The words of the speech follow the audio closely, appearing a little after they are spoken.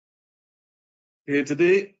Okay,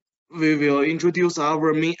 today we will introduce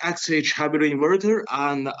our MIN-XH Hybrid Inverter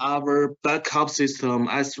and our backup system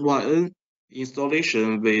S1N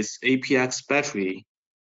installation with APX Battery.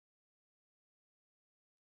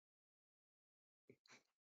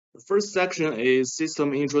 The first section is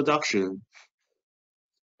system introduction.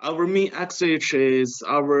 Our MIN-XH is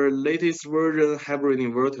our latest version hybrid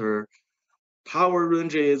inverter. Power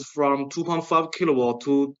range is from 2.5 kilowatt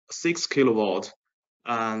to 6 kilowatt.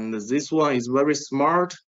 And this one is very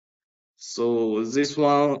smart. So this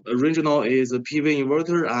one original is a PV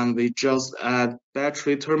inverter, and we just add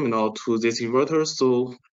battery terminal to this inverter,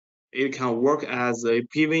 so it can work as a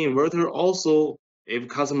PV inverter. Also, if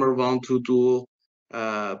customer want to do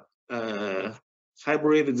uh, uh,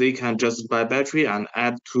 hybrid, they can just buy battery and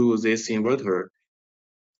add to this inverter.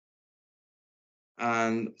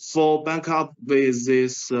 And for backup with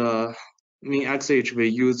this MIN-XH, we're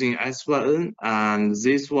using S1N, and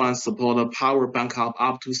this one support a power backup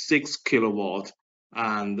up to 6 kilowatt.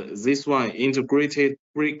 And this one integrated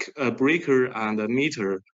breaker and a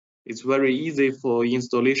meter. It's very easy for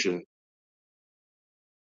installation.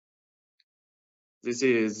 This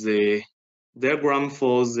is the diagram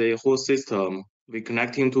for the whole system. We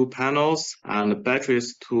connecting two panels and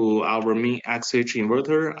batteries to our MIN-XH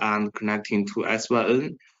inverter and connecting to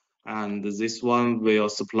S1N. And this one will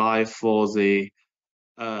supply for the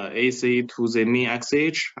AC to the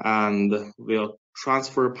MIN-XH and will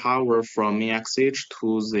transfer power from MIN-XH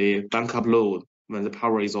to the backup load when the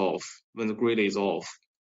power is off, when the grid is off.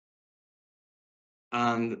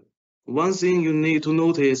 And one thing you need to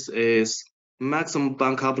notice is maximum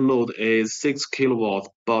backup load is 6 kilowatt,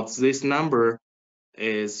 but this number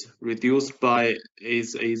is reduced by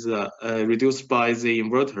reduced by the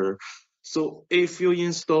inverter. So if you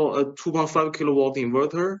install a 2.5 kilowatt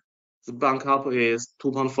inverter, the backup is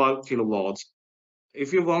 2.5 kilowatt.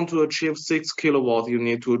 If you want to achieve 6 kilowatt, you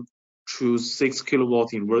need to choose 6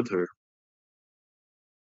 kilowatt inverter.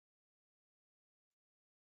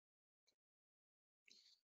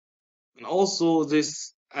 And also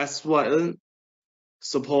this S1N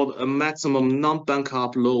support a maximum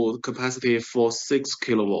non-backup load capacity for 6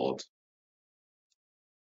 kilowatt.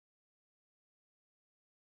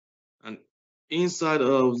 And inside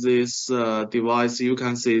of this device, you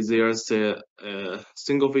can see there's a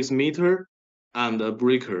single phase meter and a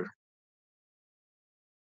breaker.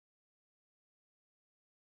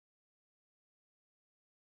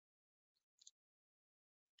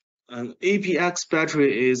 And APX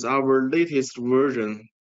battery is our latest version,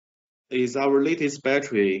 is our latest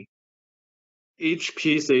battery. Each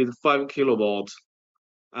piece is 5 kilowatt,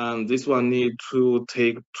 and this one need to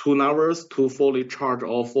take 2 hours to fully charge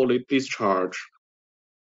or fully discharge.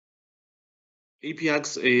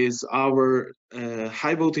 APX is our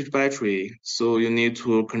high voltage battery, so you need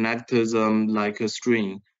to connect them like a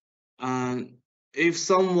string. And if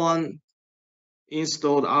someone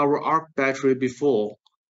installed our ARC battery before,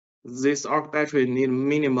 this ARC battery need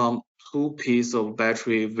minimum 2 pieces of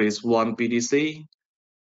battery with 1 BDC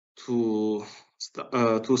to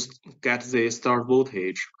get the start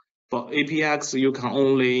voltage. For APX, you can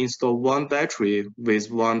only install 1 battery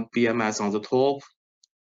with 1 BMS on the top.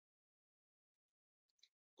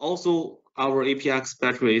 Also, our APX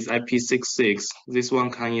battery is IP66. This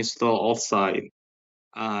one can install outside.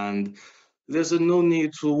 And there's no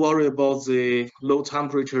need to worry about the low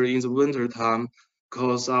temperature in the winter time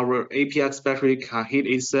because our APX battery can heat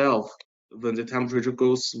itself when the temperature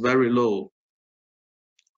goes very low.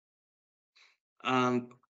 And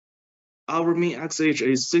our MIN-XH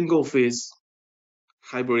is single phase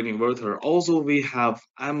hybrid inverter. Also, we have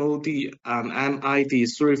MOD and MID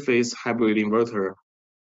three-phase hybrid inverter.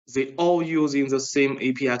 They all using the same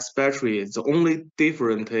APX battery. The only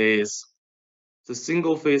difference is the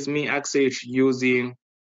single phase MIN-XH using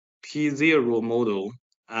P0 model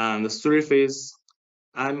and the three-phase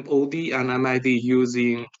MOD and MID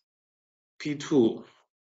using P2.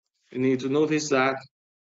 You need to notice that.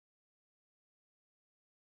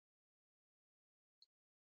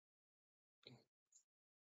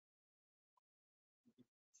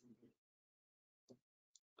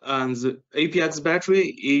 And the APX battery,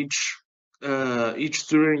 each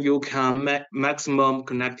string you can maximum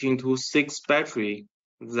connecting to 6 battery,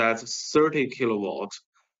 that's 30 kilowatt.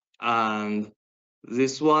 And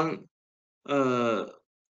this one,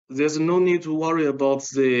 there's no need to worry about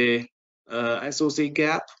the SOC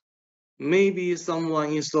gap. Maybe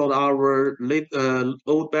someone installed our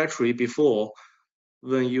old battery before.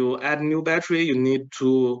 When you add new battery, you need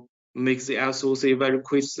to make the SOC very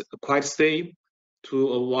quite stable to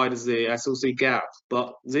avoid the SOC gap.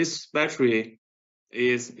 But this battery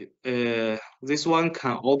is this one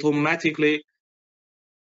can automatically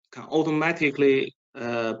can automatically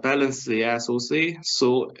balance the SOC.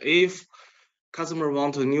 So if customer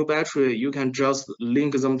want a new battery, you can just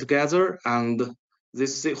link them together and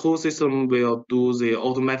this whole system will do the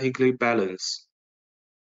automatically balance.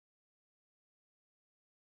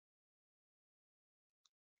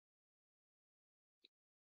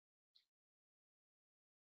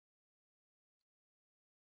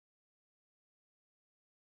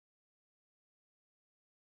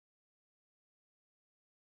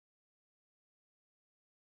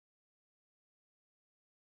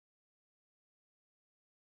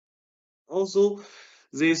 Also,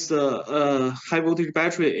 this high voltage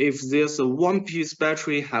battery, if there's a one piece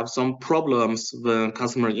battery have some problems when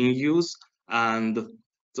customer in use, and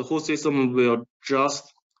the whole system will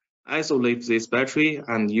just isolate this battery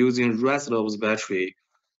and using rest of the battery.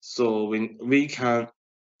 So we can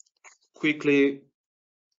quickly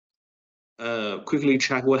quickly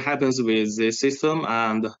check what happens with the system,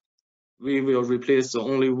 and we will replace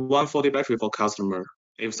only one faulty battery for customer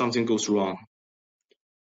if something goes wrong.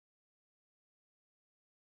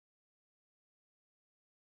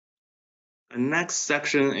 The next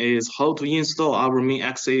section is how to install our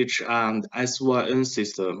MIN-XH and S1N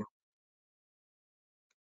system.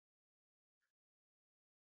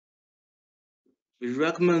 We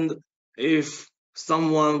recommend if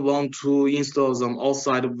someone want to install them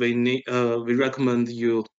outside, we recommend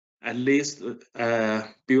you at least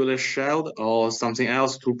build a shield or something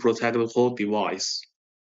else to protect the whole device.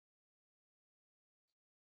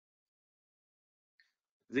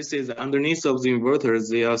 This is underneath of the inverter.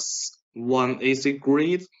 There's one AC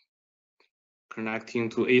grid connecting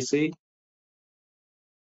to AC,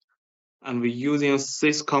 and we're using a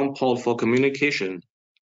syscom port for communication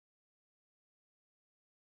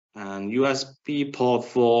and USB port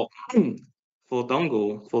for for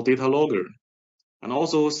dongle for data logger. And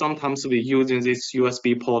also sometimes we're using this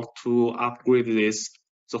USB port to upgrade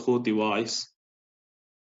the whole device.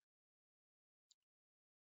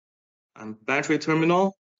 And battery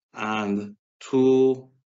terminal and two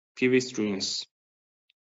PV strings.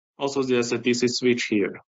 Also there's a DC switch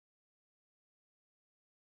here.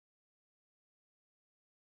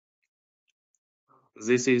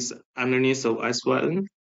 This is underneath of S1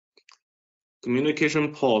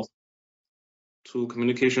 communication port to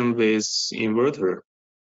communication with inverter.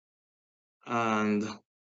 And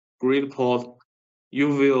grid port, you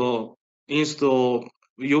will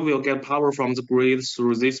get power from the grid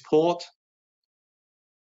through this port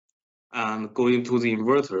and going to the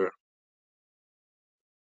inverter.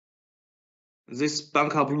 This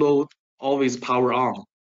backup load always power on.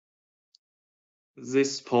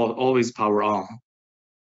 This port always power on.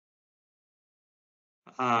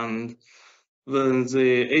 And when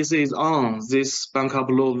the AC is on, this backup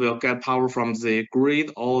load will get power from the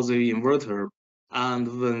grid or the inverter. And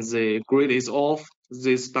when the grid is off,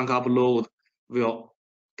 this backup load will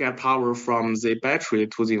get power from the battery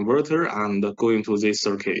to the inverter and go into this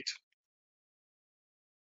circuit.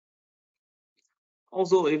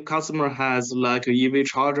 Also, if customer has like a EV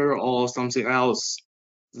charger or something else,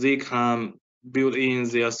 they can build in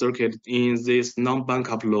their circuit in this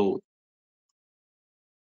non-backup load.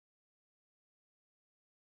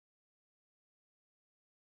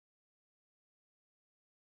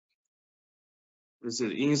 This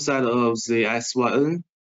is inside of the S1N,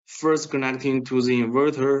 first connecting to the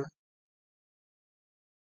inverter,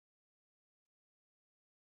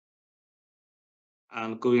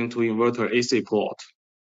 and going to inverter AC port.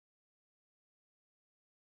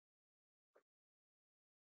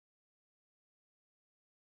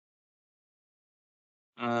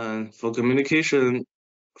 And for communication,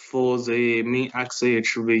 for the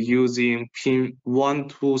MIN-XH, we're using pin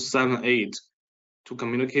 1278 to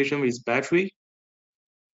communication with battery,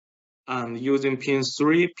 and using pin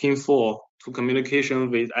 3, pin 4 to communication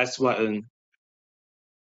with S1N.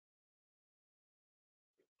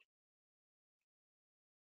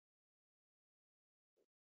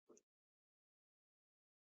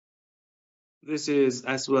 This is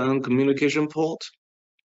S1N communication port.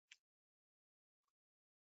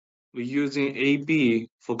 We're using AB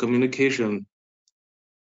for communication.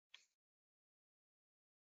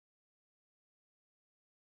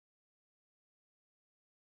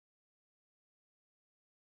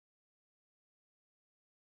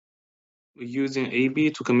 We're using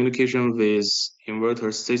AB to communication with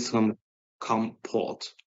inverter system COM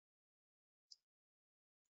port.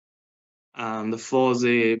 And for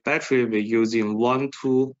the battery, we're using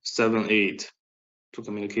 1278 to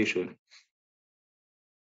communication.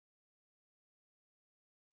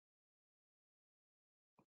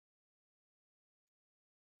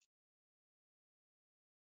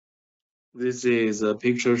 This is a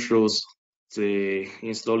picture shows the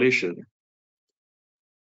installation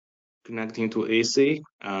connecting to AC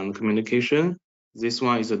and communication. This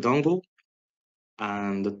one is a dongle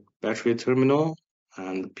and battery terminal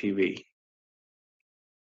and PV.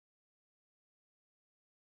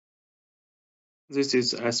 This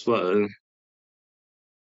is S1N.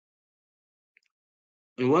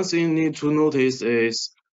 And one thing you need to notice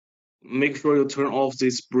is make sure you turn off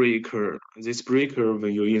this breaker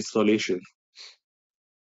when you installation.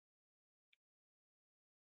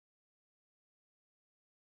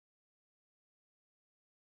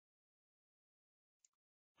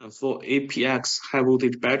 And for APX high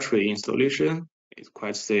voltage battery installation, it's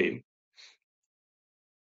quite safe.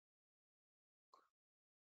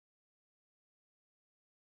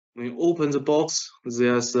 When you open the box,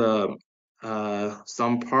 there's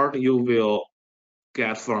some part you will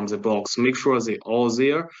get from the box. Make sure they all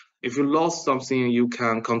there. If you lost something, you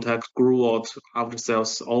can contact Growatt after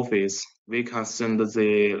sales office. We can send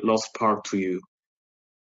the lost part to you.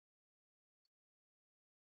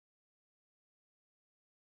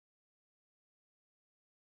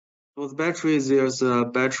 For the battery, there's a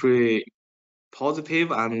battery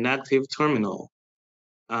positive and negative terminal,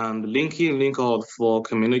 and link in, link out for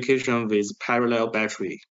communication with parallel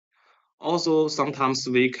battery. Also, sometimes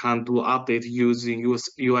we can do update using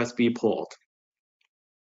USB port.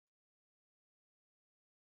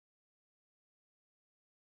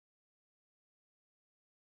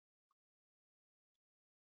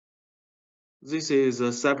 This is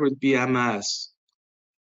a separate BMS.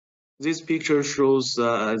 This picture shows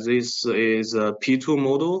this is a P2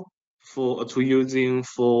 model for to using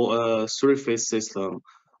for a three-phase system.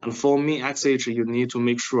 And for MIN-XH, you need to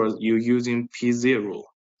make sure you're using P0.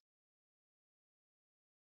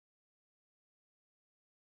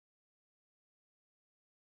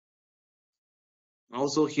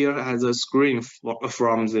 Also here has a screen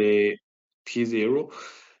from the P0.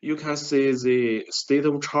 You can see the state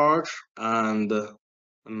of charge and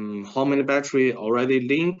how many battery already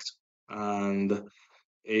linked, and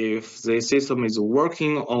if the system is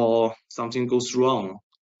working or something goes wrong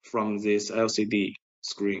from this LCD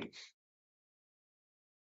screen.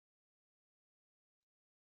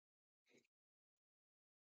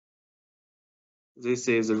 This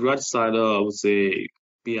is the right side of the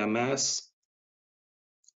BMS.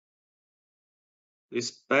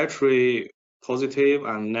 This battery positive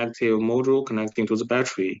and negative module connecting to the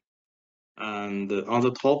battery. And on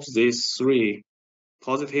the top, these three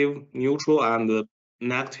positive, neutral, and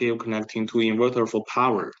negative connecting to inverter for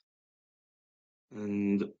power.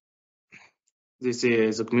 And this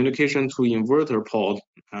is a communication to inverter port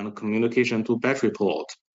and communication to battery port.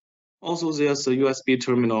 Also, there's a USB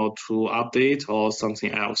terminal to update or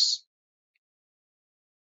something else.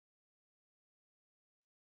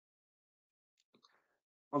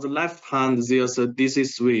 On the left hand, there's a DC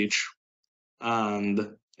switch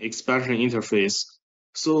and expansion interface.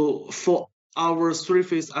 So for our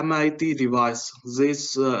three-phase MID device,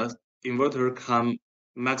 this inverter can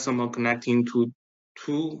maximum connecting to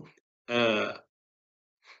two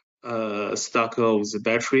stack of the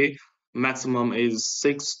battery. Maximum is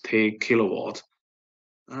 60 kilowatt.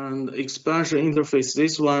 And expansion interface,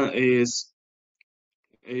 this one is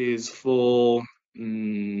for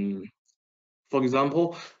for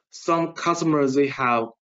example, some customers they have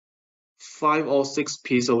 5 or 6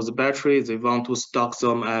 pieces of the battery. They want to stock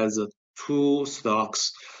them as two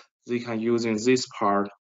stocks. They can use in this part.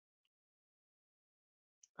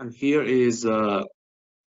 And here is a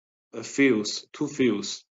fuse, two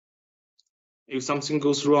fuse. If something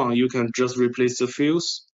goes wrong, you can just replace the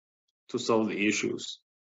fuse to solve the issues.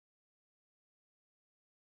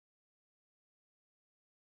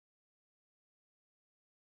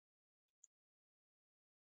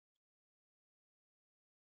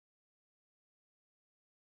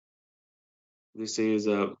 This is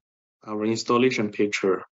our installation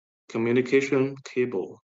picture. Communication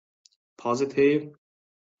cable, positive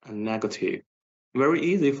and negative. Very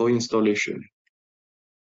easy for installation.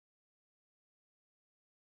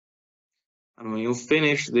 And when you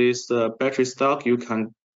finish this battery stock, you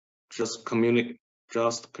can just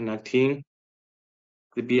connecting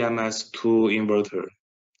the BMS to inverter,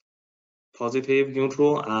 positive,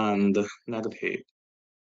 neutral, and negative.